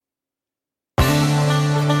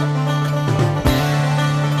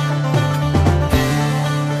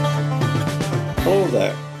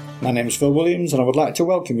My name's Phil Williams and I would like to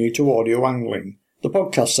welcome you to Audio Angling, the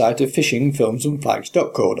podcast site of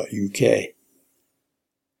fishingfilmsandfacts.co.uk.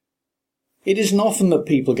 It isn't often that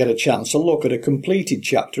people get a chance to look at a completed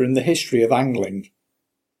chapter in the history of angling.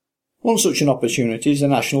 One such an opportunity is the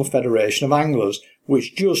National Federation of Anglers,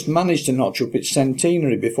 which just managed to notch up its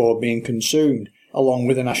centenary before being consumed, along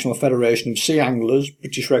with the National Federation of Sea Anglers,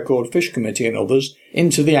 British Record Fish Committee and others,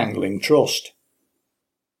 into the Angling Trust.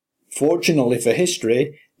 Fortunately for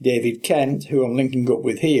history, David Kent, who I'm linking up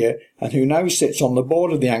with here, and who now sits on the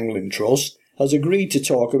board of the Angling Trust, has agreed to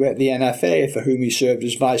talk about the NFA, for whom he served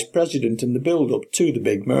as Vice President in the build-up to the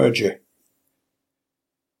big merger.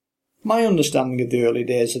 My understanding of the early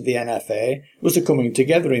days of the NFA was the coming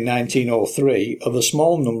together in 1903 of a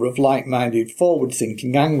small number of like-minded,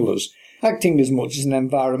 forward-thinking anglers, acting as much as an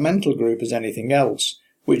environmental group as anything else,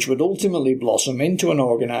 which would ultimately blossom into an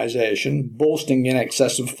organisation boasting in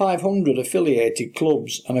excess of 500 affiliated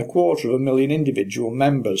clubs and 250,000 individual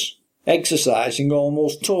members, exercising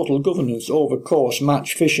almost total governance over coarse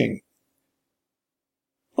match fishing.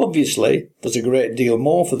 Obviously, there's a great deal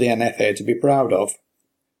more for the NFA to be proud of.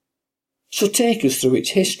 So take us through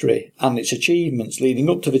its history and its achievements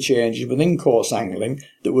leading up to the changes within coarse angling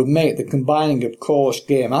that would make the combining of coarse,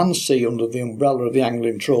 game and sea under the umbrella of the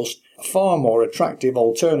Angling Trust a far more attractive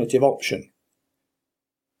alternative option.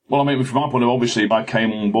 Well, I mean, from my point of view, obviously, I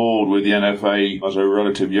came on board with the NFA as a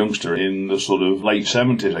relative youngster in the sort of late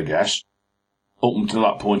 70s, I guess. Up until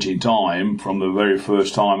that point in time, from the very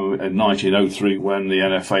first time in 1903, when the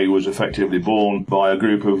NFA was effectively born by a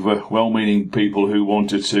group of well-meaning people who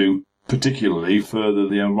wanted to particularly further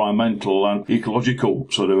the environmental and ecological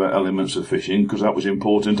sort of elements of fishing, because that was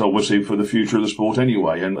important, obviously, for the future of the sport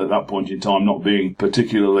anyway, and at that point in time not being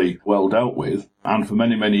particularly well dealt with. And for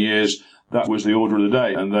many, many years, that was the order of the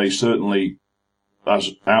day, and they certainly,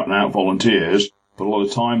 as out-and-out volunteers, put a lot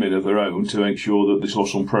of time in of their own to make sure that they saw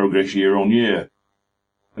some progress year on year.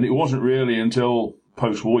 And it wasn't really until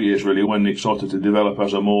post-war years, really, when it started to develop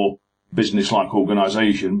as a more business-like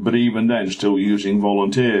organisation, but even then still using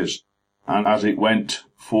volunteers. And as it went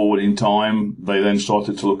forward in time, they then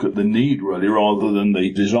started to look at the need, really, rather than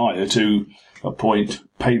the desire to appoint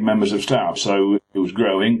paid members of staff. So it was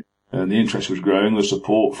growing, and the interest was growing, the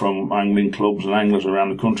support from angling clubs and anglers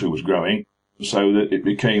around the country was growing, so that it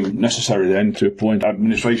became necessary then to appoint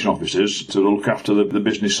administration officers to look after the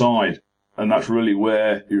business side. And that's really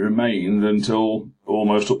where it remained until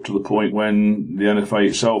almost up to the point when the NFA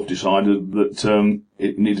itself decided that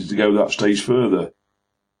it needed to go that stage further.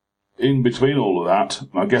 In between all of that,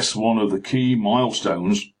 I guess one of the key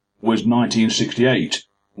milestones was 1968,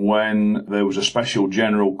 when there was a special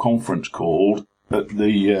general conference called at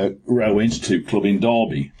the Roe Institute Club in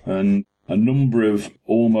Derby, and a number of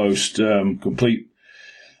almost complete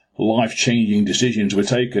life-changing decisions were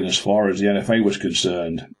taken as far as the NFA was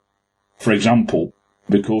concerned. For example,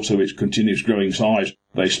 because of its continuous growing size,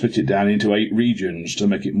 they split it down into 8 regions to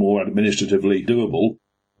make it more administratively doable.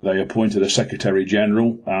 They appointed a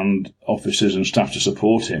Secretary-General and officers and staff to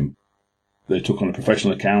support him. They took on a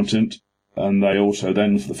professional accountant, and they also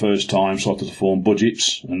then, for the first time, started to form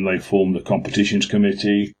budgets, and they formed a competitions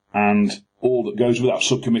committee, and all that goes with that.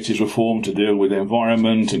 Subcommittees were formed to deal with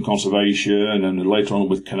environment and conservation, and later on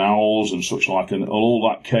with canals and such like, and all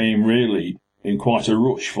that came really in quite a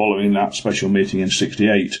rush following that special meeting in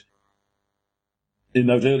 68. In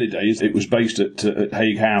those early days, it was based at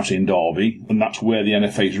Haig House in Derby, and that's where the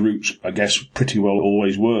NFA's roots, I guess, pretty well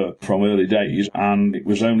always were from early days. And it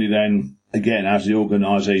was only then, again, as the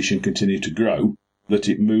organisation continued to grow, that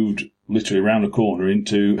it moved literally around the corner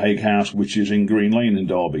into Haig House, which is in Green Lane in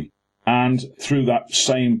Derby. And through that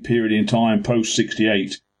same period in time,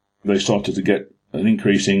 post-68, they started to get an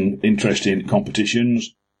increasing interest in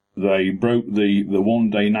competitions. They broke the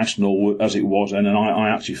one-day national as it was, and then I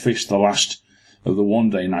actually fished the last of the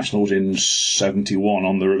one-day nationals in 71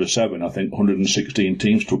 on the River Severn. I think 116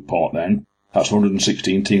 teams took part then. That's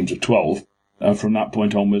 116 teams of 12. And from that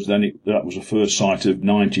point onwards, then that was the first sight of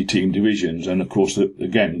 90 team divisions. And of course, the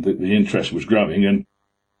interest was growing. And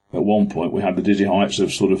at one point, we had the dizzy heights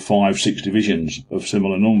of sort of 5-6 divisions of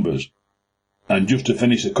similar numbers. And just to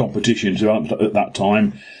finish the competition at that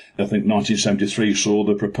time, I think 1973 saw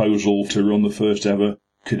the proposal to run the first ever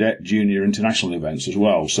cadet junior international events as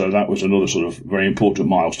well. So that was another sort of very important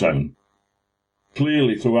milestone.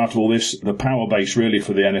 Clearly, throughout all this, the power base really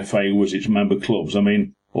for the NFA was its member clubs. I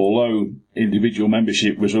mean, although individual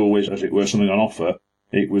membership was always, as it were, something on offer,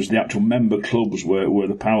 it was the actual member clubs were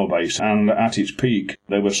the power base. And at its peak,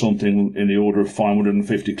 there was something in the order of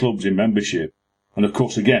 550 clubs in membership. And of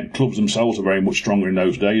course, again, clubs themselves are very much stronger in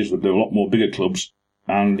those days. There were a lot more bigger clubs.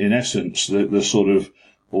 And in essence, the sort of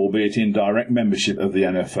albeit indirect membership of the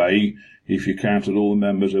NFA, if you counted all the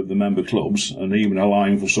members of the member clubs, and even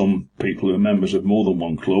allowing for some people who are members of more than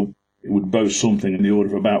one club, it would boast something in the order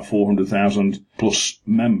of about 400,000 plus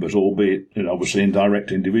members, albeit obviously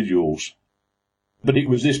indirect individuals. But it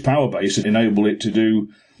was this power base that enabled it to do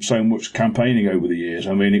so much campaigning over the years.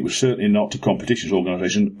 I mean, it was certainly not a competitions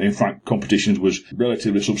organisation. In fact, competitions was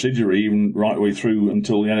relatively subsidiary, even right the way through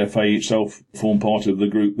until the NFA itself formed part of the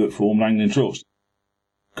group that formed Angling Trust.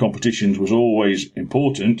 Competitions was always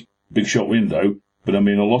important, big shop window, but I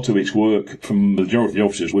mean, a lot of its work from the majority of the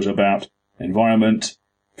officers was about environment,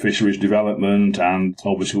 fisheries development, and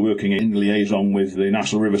obviously working in liaison with the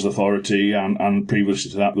National Rivers Authority and previously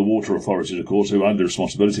to that the water authorities, of course, who had the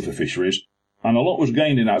responsibility for fisheries. And a lot was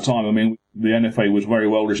gained in that time. I mean, the NFA was very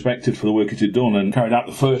well respected for the work it had done and carried out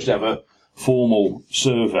the first ever formal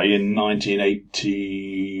survey in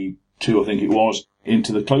 1982, I think it was,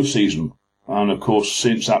 into the close season. And of course,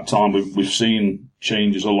 since that time, we've seen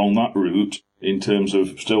changes along that route in terms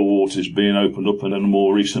of still waters being opened up, and then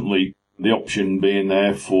more recently the option being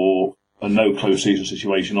there for a no close season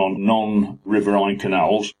situation on non-riverine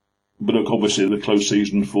canals. But obviously the close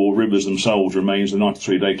season for rivers themselves remains, the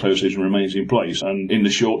 93-day close season remains in place. And in the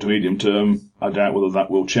short to medium term, I doubt whether that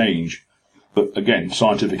will change. But again,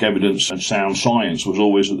 scientific evidence and sound science was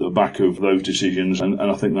always at the back of those decisions, and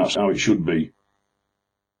I think that's how it should be.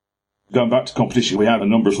 Going back to competition, we had a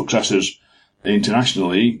number of successes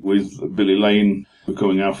internationally, with Billy Lane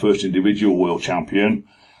becoming our first individual world champion,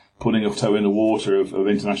 putting a toe in the water of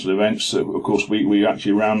international events. Of course, we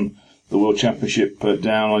actually ran the World Championship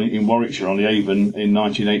down in Warwickshire on the Avon in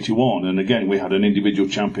 1981. And again, we had an individual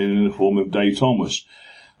champion in the form of Dave Thomas.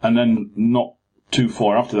 And then not too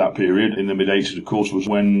far after that period, in the mid-80s, of course, was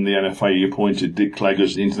when the NFA appointed Dick Clegg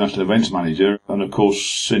as the international events manager. And of course,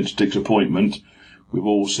 since Dick's appointment, we've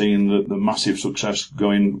all seen the massive success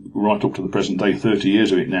going right up to the present day, 30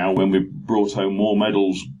 years of it now, when we've brought home more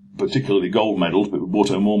medals, particularly gold medals, but we've brought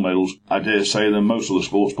home more medals, I dare say, than most of the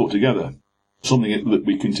sports put together. Something that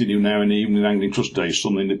we continue now in the Evening Angling Trust Days,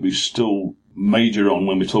 something that we still major on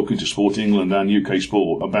when we're talking to Sport England and UK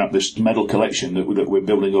Sport about this medal collection that we're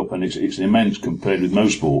building up, and it's immense compared with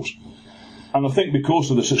most sports. And I think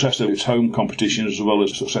because of the success of its home competitions as well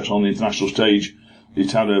as success on the international stage,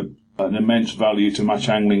 it's had an immense value to match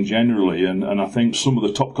angling generally, and I think some of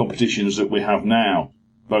the top competitions that we have now,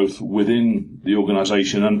 both within the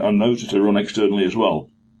organisation and those that are run externally as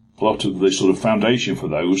well, a lot of the sort of foundation for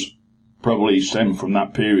those probably stem from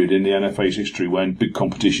that period in the NFA's history when big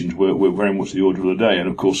competitions were very much the order of the day. And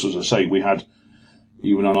of course, as I say, we had,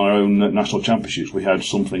 even on our own national championships, we had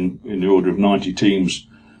something in the order of 90 teams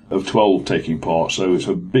of 12 taking part, so it's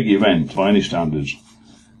a big event by any standards.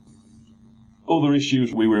 Other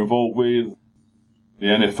issues we were involved with, the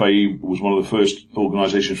NFA was one of the first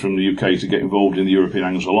organisations from the UK to get involved in the European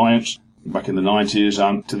Anglers Alliance back in the 90s,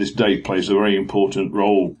 and to this day plays a very important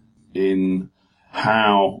role in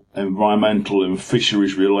how environmental and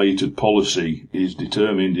fisheries-related policy is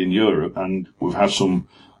determined in Europe. And we've had some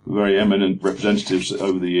very eminent representatives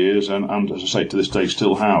over the years, and as I say, to this day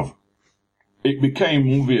still have. It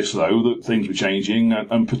became obvious, though, that things were changing,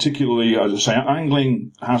 and particularly, as I say,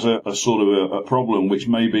 angling has a sort of a problem which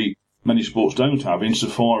maybe many sports don't have,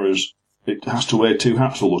 insofar as it has to wear two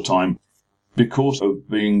hats all the time, because of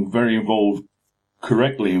being very involved,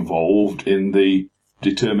 correctly involved in the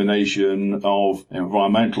determination of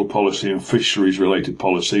environmental policy and fisheries-related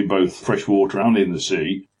policy, both freshwater and in the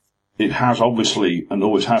sea. It has obviously, and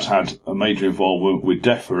always has had, a major involvement with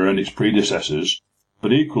DEFRA and its predecessors,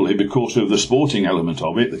 but equally because of the sporting element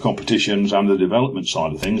of it, the competitions and the development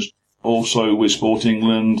side of things, also with Sport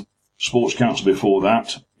England, Sports Council before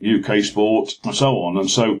that, UK Sport, and so on. And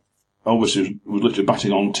so, obviously, it was literally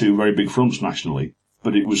batting on two very big fronts nationally,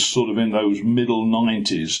 but it was sort of in those middle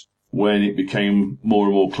 90s when it became more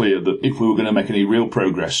and more clear that if we were going to make any real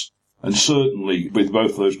progress, and certainly with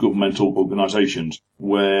both those governmental organisations,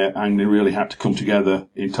 where angling really had to come together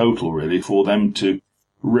in total, really, for them to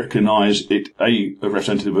recognise it, a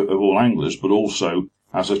representative of all anglers, but also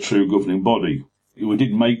as a true governing body. We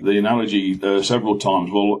did make the analogy several times,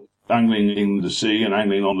 well, angling in the sea and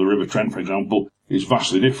angling on the River Trent, for example, is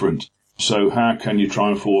vastly different. So how can you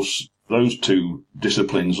try and force those two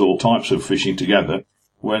disciplines or types of fishing together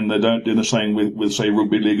when they don't do the same with say,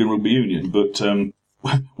 rugby league and rugby union? But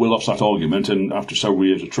we lost that argument, and after several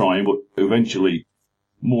years of trying, but eventually,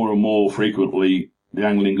 more and more frequently, the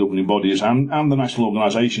angling governing bodies and the national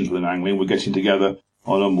organisations within angling were getting together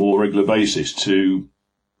on a more regular basis to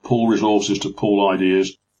pool resources, to pool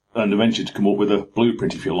ideas, and eventually to come up with a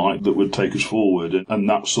blueprint, if you like, that would take us forward, and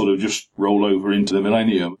that sort of just roll over into the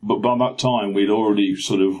millennium. But by that time, we'd already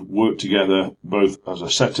sort of worked together, both as a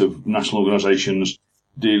set of national organisations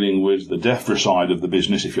dealing with the DEFRA side of the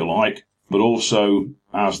business, if you like, but also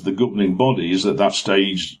as the governing bodies at that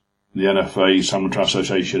stage, the NFA, Salmon Trout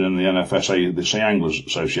Association, and the NFSA, the Sea Anglers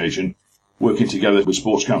Association, working together with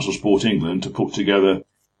Sports Council Sport England to put together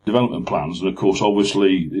development plans. And of course,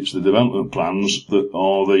 obviously, it's the development plans that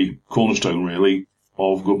are the cornerstone, really,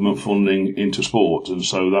 of government funding into sport. And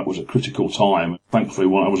so that was a critical time. Thankfully,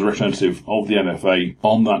 I was a representative of the NFA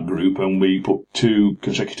on that group, and we put 2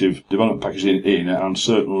 consecutive development packages in, and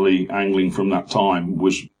certainly angling from that time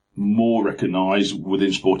was more recognised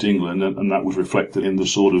within Sport England, and that was reflected in the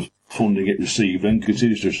sort of funding it received and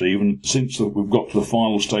continues to receive. And since we've got to the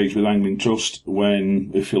final stage with Angling Trust,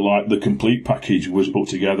 when, if you like, the complete package was put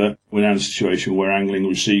together, we're now in a situation where angling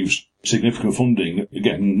receives significant funding.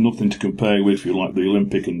 Again, nothing to compare with, if you like, the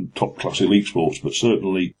Olympic and top-class elite sports, but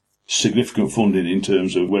certainly significant funding in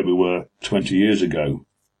terms of where we were 20 years ago.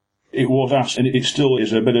 It was asked, and it still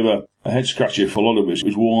is a bit of a head-scratcher for a lot of us,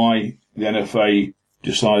 is why the NFA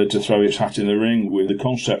decided to throw its hat in the ring with the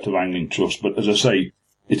concept of Angling Trust. But as I say,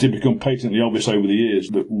 it had become patently obvious over the years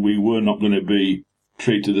that we were not going to be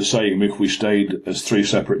treated the same if we stayed as 3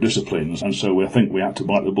 separate disciplines, and so I think we had to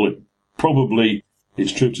bite the bullet. Probably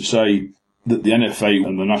it's true to say that the NFA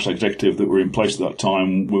and the national executive that were in place at that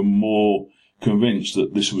time were more convinced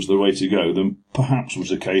that this was the way to go than perhaps was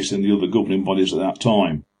the case in the other governing bodies at that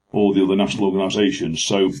time, or the other national organisations.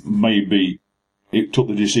 So maybe it took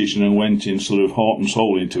the decision and went in sort of heart and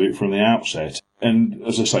soul into it from the outset. And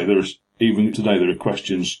as I say, even today there are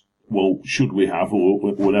questions, well, should we have, or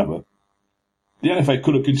whatever. The NFA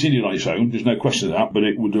could have continued on its own, there's no question of that, but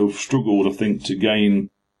it would have struggled, I think, to gain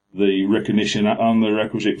the recognition and the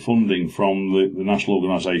requisite funding from the national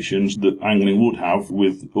organisations that angling would have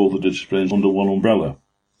with all the disciplines under one umbrella.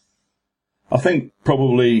 I think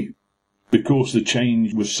probably because the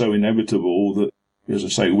change was so inevitable that, as I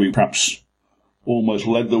say, we perhaps almost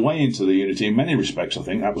led the way into the unity in many respects. I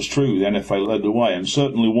think that was true. The NFA led the way, and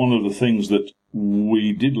certainly one of the things that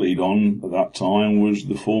we did lead on at that time was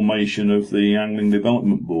the formation of the Angling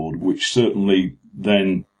Development Board, which certainly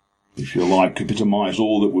then, if you like, epitomised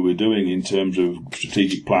all that we were doing in terms of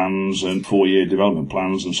strategic plans and 4-year development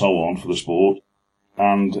plans and so on for the sport.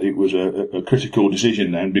 And it was a critical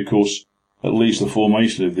decision then, because at least the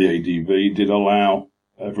formation of the ADB did allow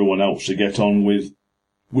everyone else to get on with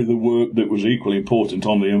the work that was equally important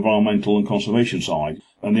on the environmental and conservation side.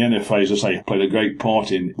 And the NFA, as I say, played a great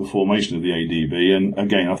part in the formation of the ADB, and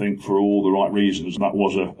again, I think for all the right reasons, that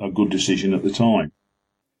was a good decision at the time.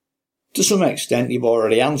 To some extent, you've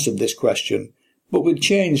already answered this question, but with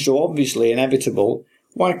change so obviously inevitable,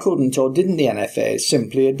 why couldn't or didn't the NFA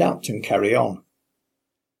simply adapt and carry on?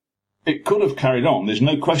 It could have carried on, there's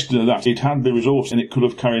no question of that. It had the resource and it could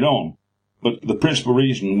have carried on. But the principal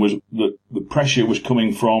reason was that the pressure was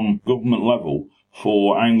coming from government level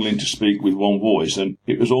for angling to speak with one voice, and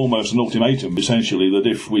it was almost an ultimatum, essentially, that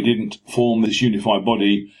if we didn't form this unified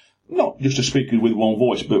body, not just to speak with one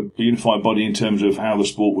voice, but a unified body in terms of how the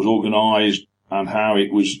sport was organised and how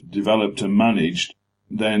it was developed and managed,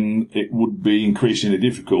 then it would be increasingly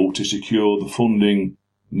difficult to secure the funding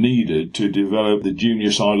needed to develop the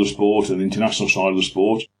junior side of the sport and the international side of the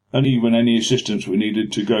sport, and even any assistance we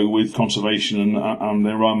needed to go with conservation and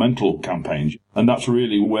environmental campaigns. And that's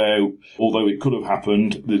really where, although it could have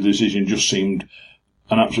happened, the decision just seemed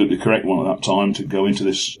an absolutely correct one at that time to go into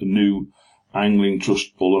this new Angling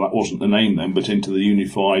Trust, although that wasn't the name then, but into the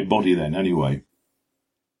unified body then anyway.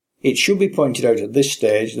 It should be pointed out at this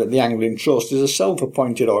stage that the Angling Trust is a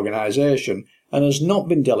self-appointed organisation and has not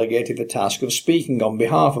been delegated the task of speaking on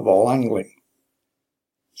behalf of all angling.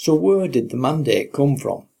 So where did the mandate come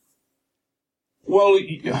from? Well,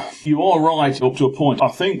 you are right up to a point. I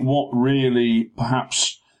think what really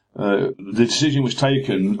perhaps the decision was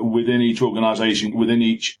taken within each organisation, within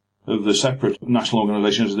each of the separate national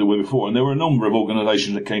organisations as there were before. And there were a number of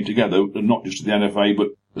organisations that came together, not just the NFA, but,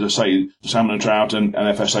 as I say, the Salmon and Trout and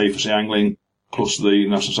NFSA for sea angling, plus the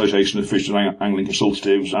National Association of Fish and Angling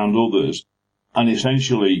Consultatives and others. And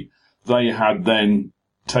essentially, they had then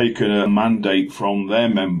taken a mandate from their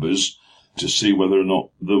members to see whether or not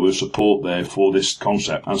there was support there for this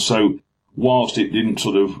concept. And so, whilst it didn't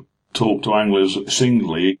sort of talk to anglers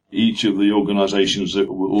singly, each of the organisations that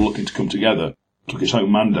were looking to come together took its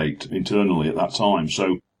own mandate internally at that time.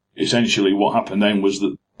 So, essentially what happened then was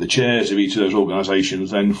that the chairs of each of those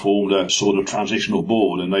organisations then formed a sort of transitional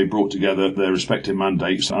board, and they brought together their respective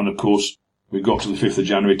mandates. And of course, we got to the 5th of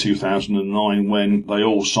January 2009 when they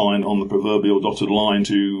all signed on the proverbial dotted line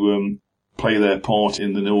to play their part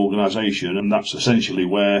in the new organisation, and that's essentially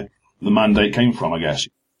where the mandate came from, I guess.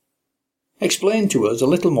 Explain to us a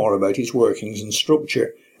little more about its workings and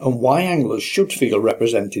structure, and why anglers should feel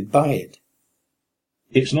represented by it.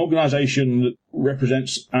 It's an organisation that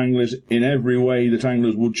represents anglers in every way that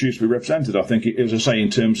anglers would choose to be represented. I think, as I say, in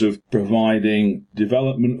terms of providing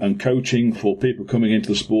development and coaching for people coming into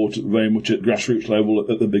the sport very much at grassroots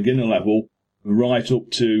level, at the beginner level, right up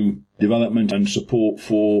to development and support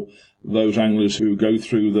for those anglers who go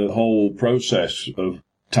through the whole process of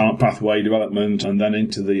talent pathway development and then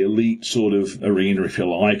into the elite sort of arena, if you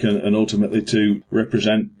like, and ultimately to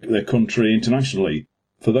represent their country internationally.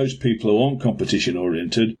 For those people who aren't competition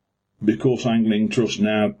oriented, because Angling Trust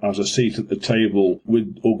now has a seat at the table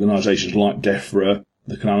with organisations like DEFRA,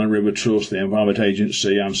 the Canal and River Trust, the Environment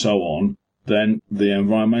Agency and so on, then the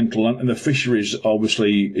environmental and the fisheries,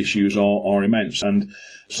 obviously, issues are immense. And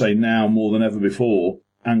say now more than ever before,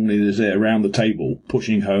 Angling is there around the table,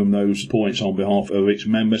 pushing home those points on behalf of its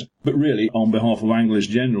members, but really on behalf of anglers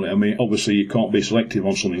generally. I mean, obviously you can't be selective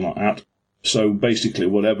on something like that. So basically,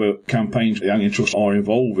 whatever campaigns the Angling Trust are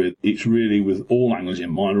involved with, it's really with all anglers in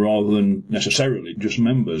mind rather than necessarily just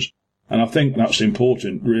members. And I think that's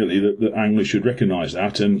important, really, that anglers should recognise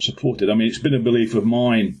that and support it. I mean, it's been a belief of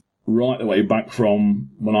mine right the way back from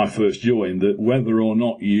when I first joined that whether or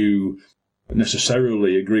not you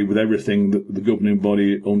necessarily agree with everything that the governing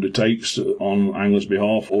body undertakes on anglers'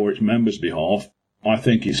 behalf or its members' behalf, I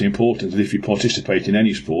think it's important that if you participate in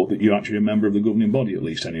any sport that you're actually a member of the governing body, at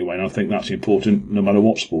least anyway, and I think that's important no matter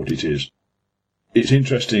what sport it is. It's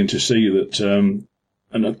interesting to see that,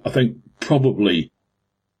 and I think probably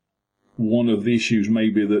one of the issues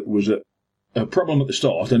maybe that was a problem at the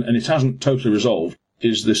start, and it hasn't totally resolved,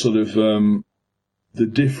 is the sort of the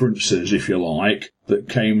differences, if you like, that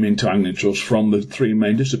came into Angling Trust from the three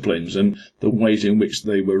main disciplines and the ways in which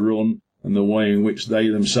they were run and the way in which they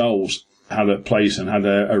themselves had a place and had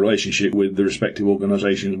a relationship with the respective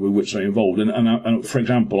organisations with which they're involved. And for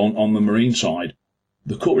example, on the marine side,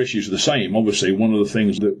 the core issues are the same. Obviously, one of the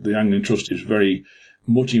things that the Angling Trust is very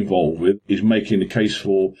much involved with is making the case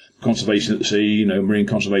for conservation at the sea, marine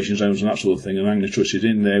conservation zones and that sort of thing. And Angling Trust is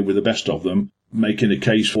in there with the best of them, making a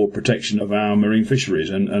case for protection of our marine fisheries.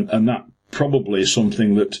 And that probably is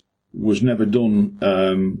something that was never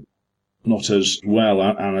done not as well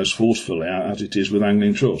and as forcefully as it is with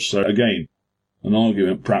Angling Trust. So again, an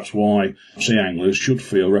argument perhaps why sea anglers should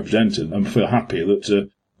feel represented and feel happy that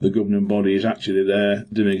the governing body is actually there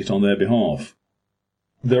doing it on their behalf.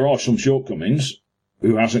 There are some shortcomings.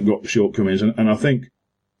 Who hasn't got the shortcomings? And I think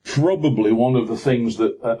probably one of the things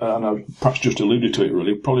that, and I perhaps just alluded to it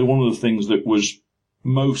really, probably one of the things that was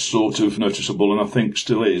most sort of noticeable, and I think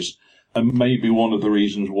still is, and maybe one of the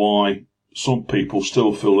reasons why some people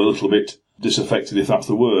still feel a little bit disaffected, if that's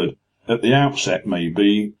the word. At the outset,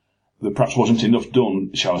 maybe, there perhaps wasn't enough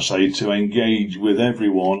done, shall I say, to engage with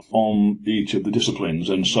everyone on each of the disciplines.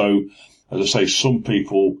 And so, as I say, some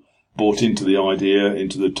people bought into the idea,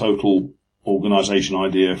 into the total organisation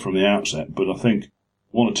idea from the outset, but I think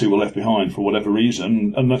one or two were left behind for whatever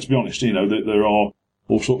reason. And let's be honest, there are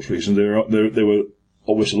all sorts of reasons. There were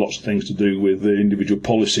obviously lots of things to do with the individual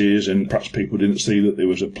policies, and perhaps people didn't see that there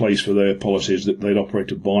was a place for their policies that they'd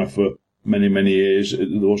operated by for many, many years. There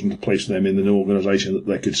wasn't a place for them in the new organisation that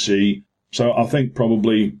they could see. So I think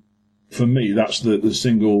probably, for me, that's the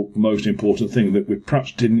single most important thing, that we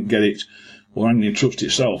perhaps didn't get it, or Angling Trust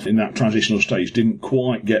itself in that transitional stage didn't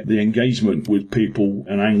quite get the engagement with people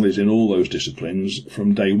and anglers in all those disciplines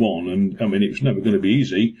from day one. And I mean, it was never going to be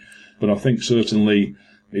easy, but I think certainly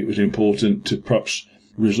it was important to perhaps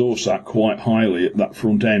resource that quite highly at that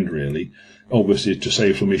front end, really, obviously to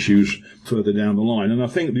save some issues further down the line. And I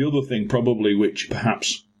think the other thing probably which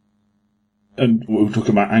perhaps, and we'll talk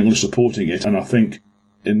about anglers supporting it, and I think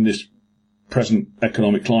in this present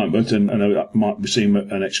economic climate, and I know that might seem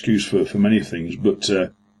an excuse for many things, but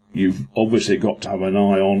you've obviously got to have an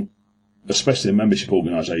eye on, especially a membership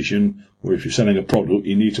organisation, or if you're selling a product,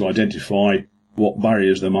 you need to identify what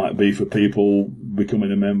barriers there might be for people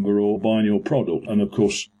becoming a member or buying your product. And of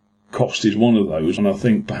course, cost is one of those. And I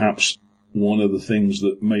think perhaps one of the things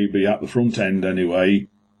that maybe at the front end anyway,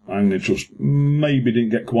 Angling Trust maybe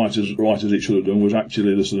didn't get quite as right as it should have done, was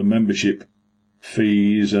actually the sort of membership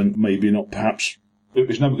fees, and maybe not perhaps,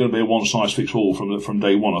 it's never going to be a one-size-fits-all from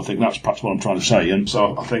day one. I think that's perhaps what I'm trying to say. And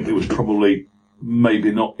so I think there was probably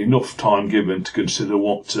maybe not enough time given to consider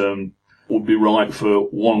what would be right for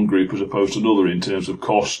one group as opposed to another in terms of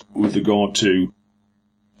cost with regard to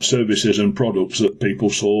services and products that people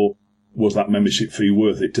saw was that membership fee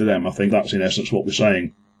worth it to them? I think that's in essence what we're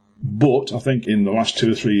saying. But I think in the last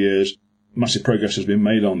 2 or 3 years, massive progress has been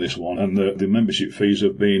made on this one, and the membership fees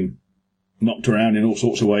have been knocked around in all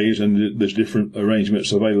sorts of ways, and there's different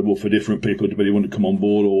arrangements available for different people, whether you want to come on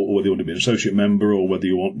board or whether you want to be an associate member or whether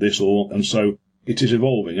you want this and so it is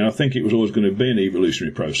evolving. And I think it was always going to be an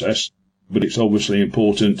evolutionary process, but it's obviously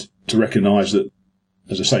important to recognise that,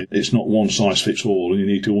 as I say, it's not one size fits all, and you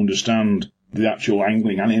need to understand the actual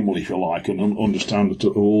angling animal, if you like, and understand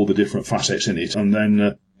all the different facets in it, and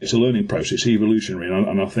then it's a learning process, evolutionary,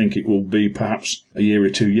 and I think it will be perhaps a year or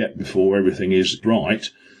two yet before everything is right.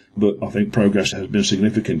 But I think progress has been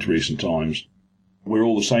significant in recent times. We're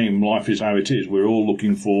all the same. Life is how it is. We're all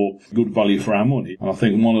looking for good value for our money. And I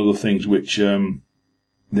think one of the things which the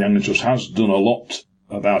Angling Trust has done a lot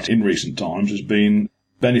about in recent times has been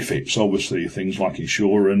benefits, obviously, things like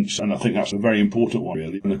insurance. And I think that's a very important one,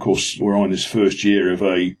 really. And, of course, we're on this first year of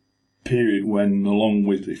a period when, along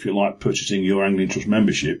with, if you like, purchasing your Angling Trust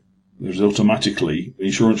membership, there's automatically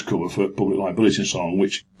insurance cover for public liability and so on,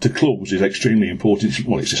 which to clubs is extremely important.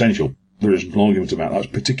 Well, it's essential. There isn't an argument about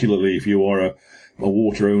that, particularly if you are a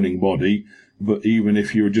water-owning body. But even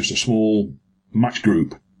if you're just a small match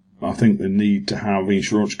group, I think the need to have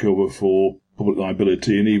insurance cover for public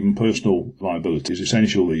liability and even personal liability is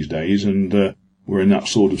essential these days, and we're in that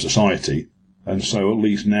sort of society. And so at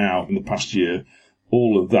least now, in the past year,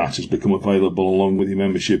 all of that has become available along with your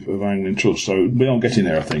membership of Angling Trust. So we are getting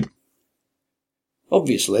there, I think.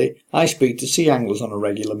 Obviously, I speak to sea anglers on a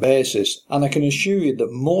regular basis, and I can assure you that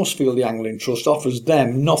most feel the Angling Trust offers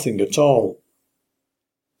them nothing at all.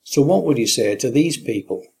 So what would you say to these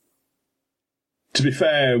people? To be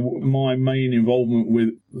fair, my main involvement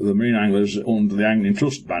with the marine anglers under the Angling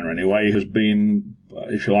Trust banner anyway has been,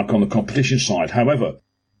 if you like, on the competition side. However,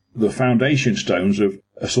 the foundation stones of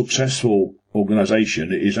a successful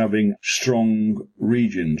organisation is having strong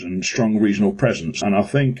regions and strong regional presence, and I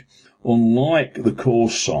think unlike the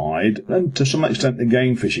course side, and to some extent the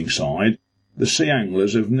game fishing side, the sea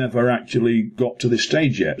anglers have never actually got to this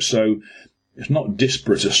stage yet. So it's not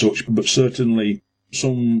disparate as such, but certainly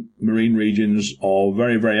some marine regions are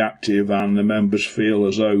very, very active, and the members feel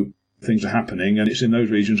as though things are happening. And it's in those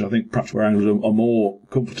regions, I think, perhaps where anglers are more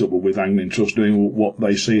comfortable with Angling Trust doing what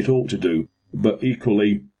they see it ought to do. But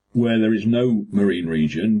equally, where there is no marine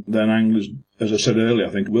region, then anglers, as I said earlier, I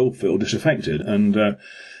think will feel disaffected. And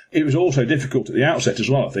it was also difficult at the outset as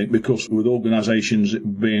well, I think, because with organisations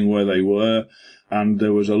being where they were, and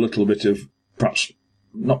there was a little bit of, perhaps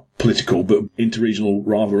not political, but interregional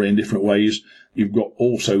rivalry in different ways. You've got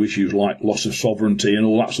also issues like loss of sovereignty and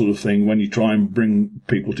all that sort of thing when you try and bring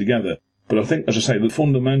people together. But I think, as I say, the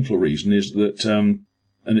fundamental reason is that, and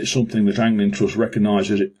it's something that Angling Trust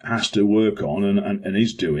recognises it has to work on and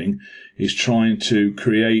is doing, is trying to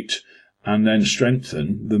create and then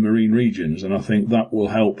strengthen the marine regions. And I think that will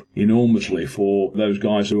help enormously for those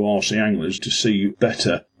guys who are sea anglers to see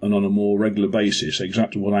better and on a more regular basis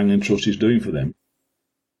exactly what Angling Trust is doing for them.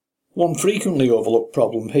 One frequently overlooked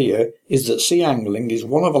problem here is that sea angling is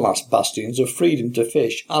one of the last bastions of freedom to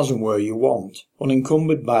fish as and where you want,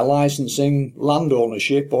 unencumbered by licensing, land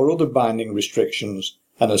ownership or other binding restrictions,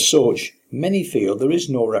 and as such, many feel there is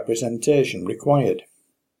no representation required.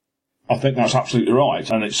 I think that's absolutely right,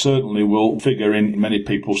 and it certainly will figure in many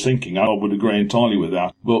people's thinking. I would agree entirely with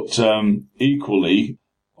that. But equally,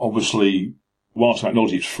 obviously, whilst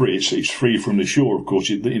technology is free, it's free from the shore, of course.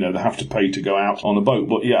 They have to pay to go out on a boat.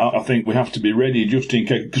 But yeah, I think we have to be ready just in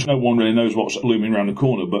case, because no one really knows what's looming around the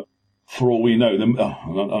corner. But for all we know, and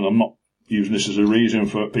I'm not using this as a reason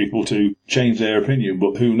for people to change their opinion,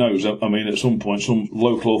 but who knows? I mean, at some point, some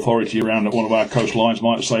local authority around one of our coastlines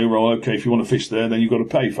might say, well, okay, if you want to fish there, then you've got to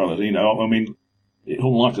pay, fellas. I mean, it's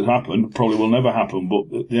unlikely to happen, probably will never happen,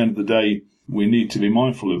 but at the end of the day, we need to be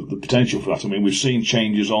mindful of the potential for that. I mean, we've seen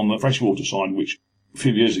changes on the freshwater side, which a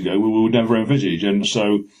few years ago we would never envisage. And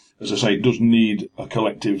so, as I say, it does need a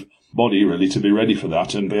collective body, really, to be ready for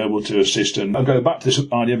that and be able to assist. And I'll go back to this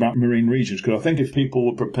idea about marine regions, because I think if people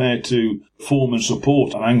were prepared to form and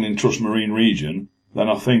support an Angling Trust marine region, then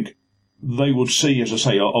I think they would see, as I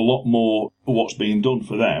say, a lot more of what's being done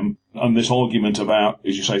for them. And this argument about,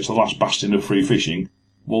 as you say, it's the last bastion of free fishing,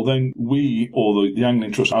 well, then we, or the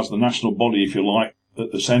Angling Trust as the national body, if you like,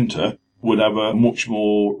 at the centre, would have a much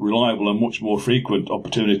more reliable and much more frequent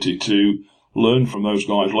opportunity to learn from those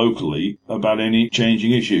guys locally about any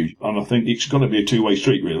changing issues. And I think it's going to be a two-way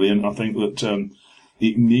street, really, and I think that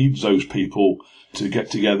it needs those people to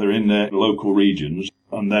get together in their local regions,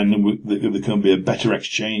 and then there can be a better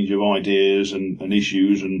exchange of ideas and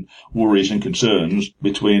issues and worries and concerns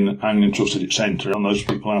between Angling Trust at its centre and those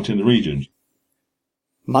people out in the regions.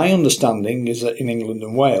 My understanding is that in England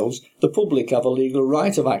and Wales, the public have a legal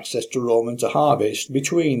right of access to roam and to harvest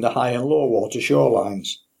between the high and low water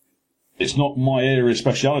shorelines. It's not my area of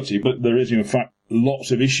speciality, but there is in fact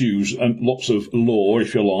lots of issues and lots of law,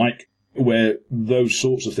 if you like, where those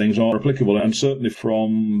sorts of things are applicable. And certainly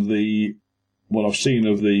from what I've seen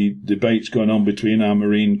of the debates going on between our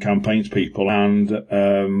marine campaigns people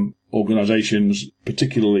and organisations,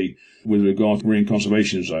 particularly with regard to marine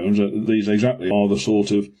conservation zones, these exactly are the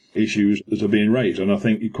sort of issues that are being raised. And I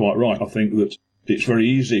think you're quite right. I think that it's very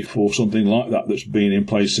easy for something like that that's been in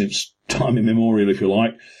place since time immemorial, if you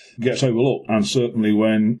like, gets overlooked. And certainly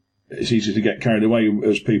when it's easy to get carried away,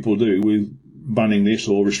 as people do, with banning this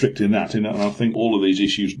or restricting that. And I think all of these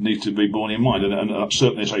issues need to be borne in mind. And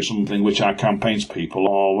certainly say something which our campaigns people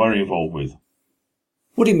are very involved with.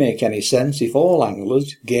 Would it make any sense if all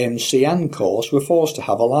anglers, game, sea and coast were forced to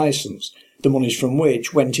have a licence, the monies from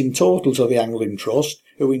which went in total to the Angling Trust,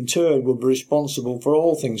 who in turn would be responsible for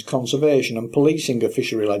all things conservation and policing of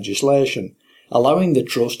fishery legislation, allowing the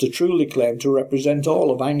Trust to truly claim to represent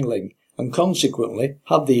all of angling and consequently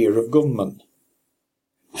have the ear of government?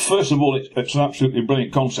 First of all, it's an absolutely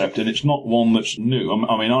brilliant concept, and it's not one that's new.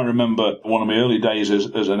 I mean, I remember one of my early days as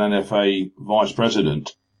an NFA vice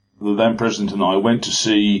president. The then president and I went to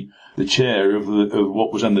see the chair of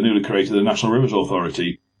what was then the newly created the National Rivers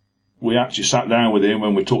Authority. We actually sat down with him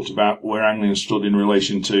when we talked about where angling stood in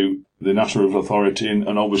relation to the National Rivers Authority and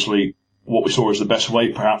obviously what we saw as the best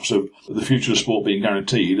way perhaps of the future of sport being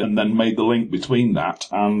guaranteed, and then made the link between that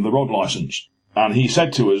and the rod licence. And he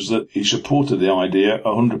said to us that he supported the idea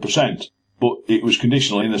 100%, but it was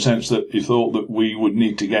conditional in the sense that he thought that we would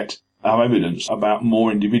need to have evidence about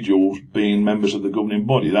more individuals being members of the governing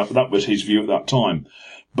body. That was his view at that time.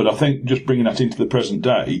 But I think just bringing that into the present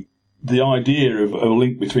day, the idea of a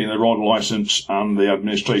link between the rod licence and the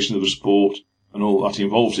administration of the sport and all that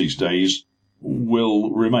involves these days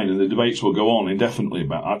will remain, and the debates will go on indefinitely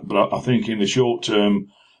about that. But I think in the short term,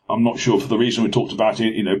 I'm not sure, for the reason we talked about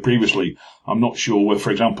it, previously, I'm not sure,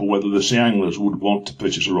 for example, whether the sea anglers would want to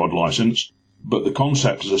purchase a rod licence. But the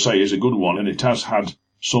concept, as I say, is a good one, and it has had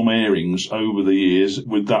some airings over the years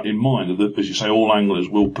with that in mind, that, as you say, all anglers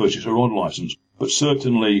will purchase a rod licence. But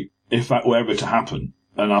certainly, if that were ever to happen,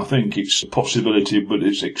 and I think it's a possibility, but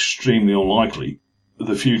it's extremely unlikely,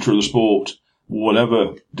 the future of the sport,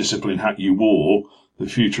 whatever discipline hat you wore, the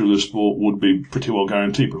future of the sport would be pretty well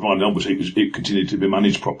guaranteed, provided obviously it continued to be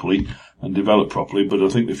managed properly and developed properly. But I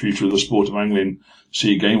think the future of the sport of angling,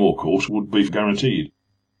 sea, game or course, would be guaranteed.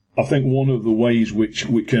 I think one of the ways which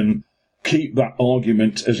we can keep that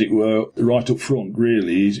argument, as it were, right up front,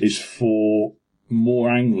 really, is for more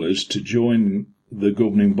anglers to join the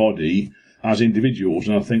governing body as individuals.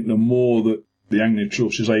 And I think the more that the Angling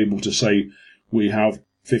Trust is able to say, we have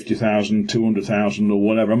 50,000, 200,000 or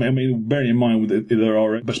whatever. I mean, bearing in mind that there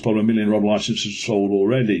are best part of 1 million rod licences sold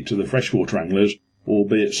already to the freshwater anglers,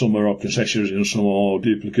 albeit some are concessions and some are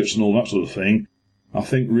duplicates and all that sort of thing. I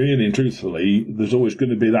think really and truthfully, there's always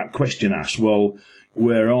going to be that question asked, well,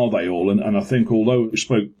 where are they all? And I think although we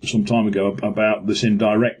spoke some time ago about this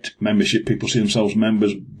indirect membership, people see themselves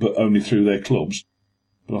members but only through their clubs.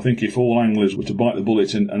 But I think if all anglers were to bite the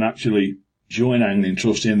bullet and actually join Angling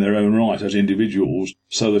Trust in their own right as individuals,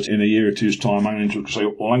 so that in a year or two's time Angling Trust could say,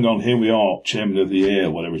 well, hang on, here we are, chairman of the year,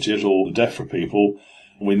 whatever it is, or the DEFRA people,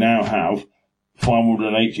 we now have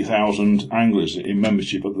 580,000 anglers in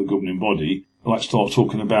membership of the governing body. Let's start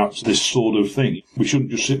talking about this sort of thing. We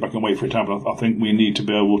shouldn't just sit back and wait for it to happen. I think we need to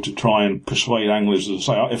be able to try and persuade anglers to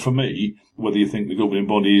say, for me, whether you think the governing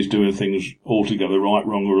body is doing things altogether right,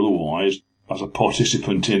 wrong or otherwise, as a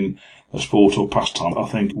participant in a sport or pastime, I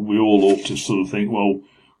think we all ought to sort of think, well,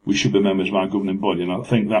 we should be members of our governing body. And I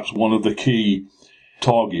think that's one of the key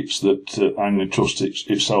targets that Angling Trust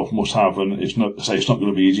itself must have. And it's not to say it's not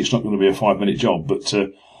going to be easy, it's not going to be a 5-minute job, but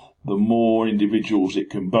the more individuals it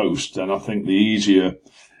can boast, then I think the easier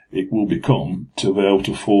it will become to be able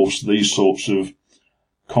to force these sorts of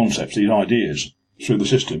concepts, these ideas, through the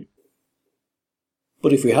system.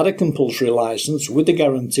 But if we had a compulsory licence with the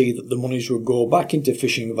guarantee that the monies would go back into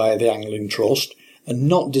fishing via the Angling Trust and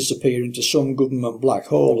not disappear into some government black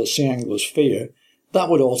hole as sea anglers fear, that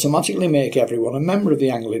would automatically make everyone a member of the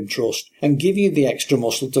Angling Trust and give you the extra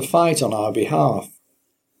muscle to fight on our behalf.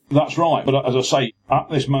 That's right, but as I say, at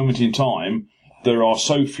this moment in time, there are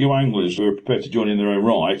so few anglers who are prepared to join in their own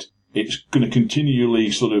right, it's going to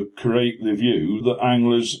continually sort of create the view that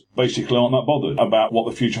anglers basically aren't that bothered about what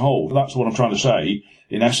the future holds. That's what I'm trying to say.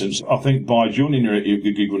 In essence, I think by joining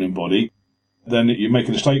your governing body, then you're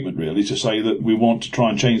making a statement really to say that we want to try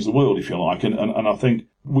and change the world, if you like, and I think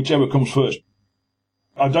whichever comes first.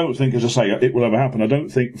 I don't think, as I say, it will ever happen. I don't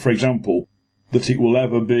think, for example, that it will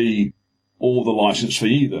ever be all the licence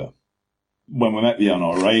fee either. When we met the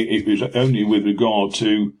NRA, it was only with regard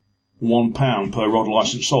to £1 per rod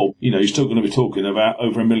licence sold. You know, you're still going to be talking about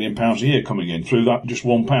over £1 million a year coming in through that just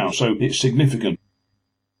 £1. So it's significant.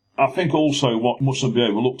 I think also what mustn't be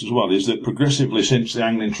overlooked as well is that progressively since the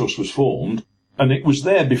Angling Trust was formed, and it was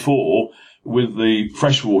there before with the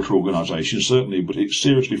Freshwater Organisation, certainly, but it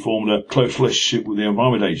seriously formed a close relationship with the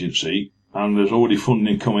Environment Agency, and there's already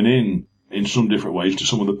funding coming in some different ways to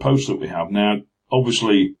some of the posts that we have. Now,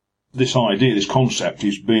 obviously, this idea, this concept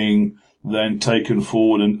is being then taken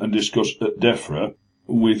forward and discussed at DEFRA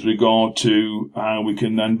with regard to how we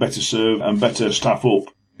can then better serve and better staff up,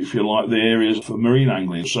 if you like, the areas for marine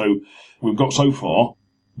angling. So we've got so far,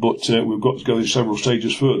 but we've got to go several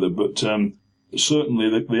stages further. But certainly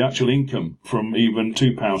the actual income from even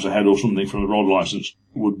 £2 a head or something from the rod licence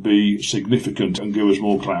would be significant and give us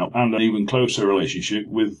more clout and an even closer relationship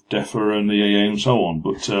with DEFRA and the EAA and so on.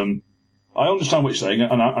 But I understand what you're saying,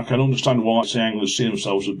 and I can understand why the anglers see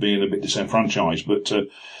themselves as being a bit disenfranchised, but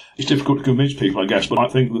it's difficult to convince people, I guess. But I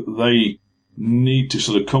think that they need to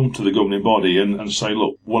sort of come to the governing body and say,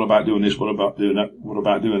 look, what about doing this, what about doing that, what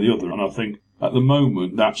about doing the other? And I think at the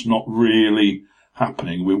moment that's not really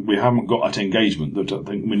happening. We haven't got that engagement that I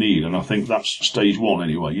think we need, and I think that's stage one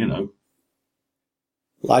anyway, you know.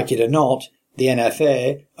 Like it or not, the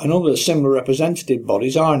NFA and other similar representative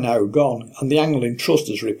bodies are now gone, and the Angling Trust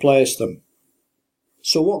has replaced them.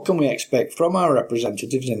 So what can we expect from our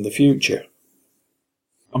representatives in the future?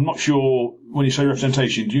 I'm not sure, when you say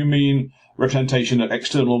representation, do you mean representation at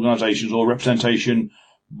external organisations or representation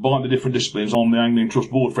by the different disciplines on the Angling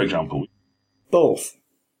Trust board, for example? Both.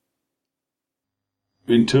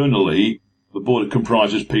 Internally, the board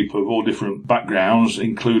comprises people of all different backgrounds,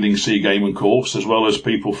 including sea game and course, as well as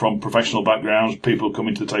people from professional backgrounds, people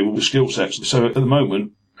coming to the table with skill sets. So at the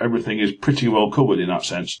moment, everything is pretty well covered in that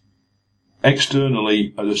sense.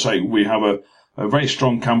 Externally, as I say, we have a very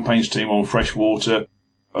strong campaigns team on freshwater,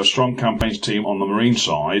 a strong campaigns team on the marine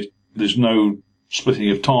side. There's no splitting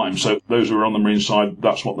of time. So those who are on the marine side,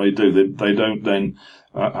 that's what they do. They don't then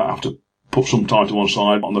have to put some time to one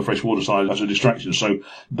side on the freshwater side as a distraction. So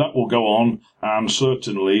that will go on and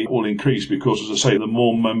certainly will increase because, as I say, the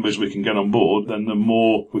more members we can get on board, then the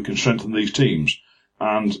more we can strengthen these teams.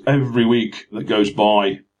 And every week that goes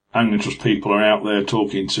by, Angling Trust people are out there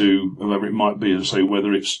talking to whoever it might be, as I say,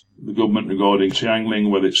 whether it's the government regarding sea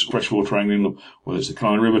angling, whether it's freshwater angling, whether it's the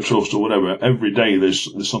Carling River Trust or whatever. Every day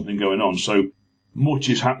there's something going on. So much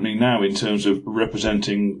is happening now in terms of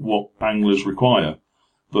representing what anglers require.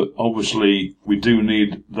 But obviously, we do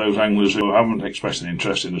need those anglers who haven't expressed an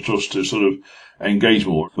interest in the trust to sort of engage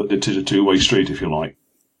more. But it is a two-way street, if you like.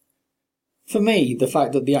 For me, the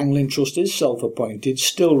fact that the Angling Trust is self-appointed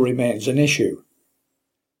still remains an issue.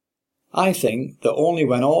 I think that only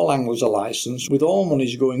when all anglers are licensed, with all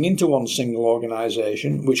monies going into one single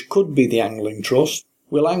organisation, which could be the Angling Trust,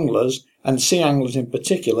 will anglers, and sea anglers in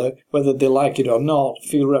particular, whether they like it or not,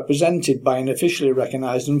 feel represented by an officially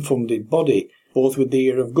recognised and funded body, both with the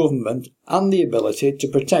ear of government and the ability to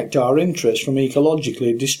protect our interests from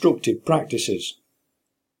ecologically destructive practices.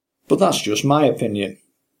 But that's just my opinion.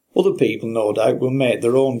 Other people, no doubt, will make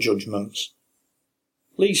their own judgments.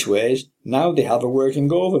 Leastways, now they have a working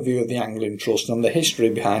overview of the Angling Trust and the history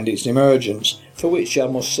behind its emergence, for which I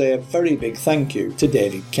must say a very big thank you to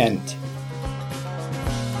David Kent.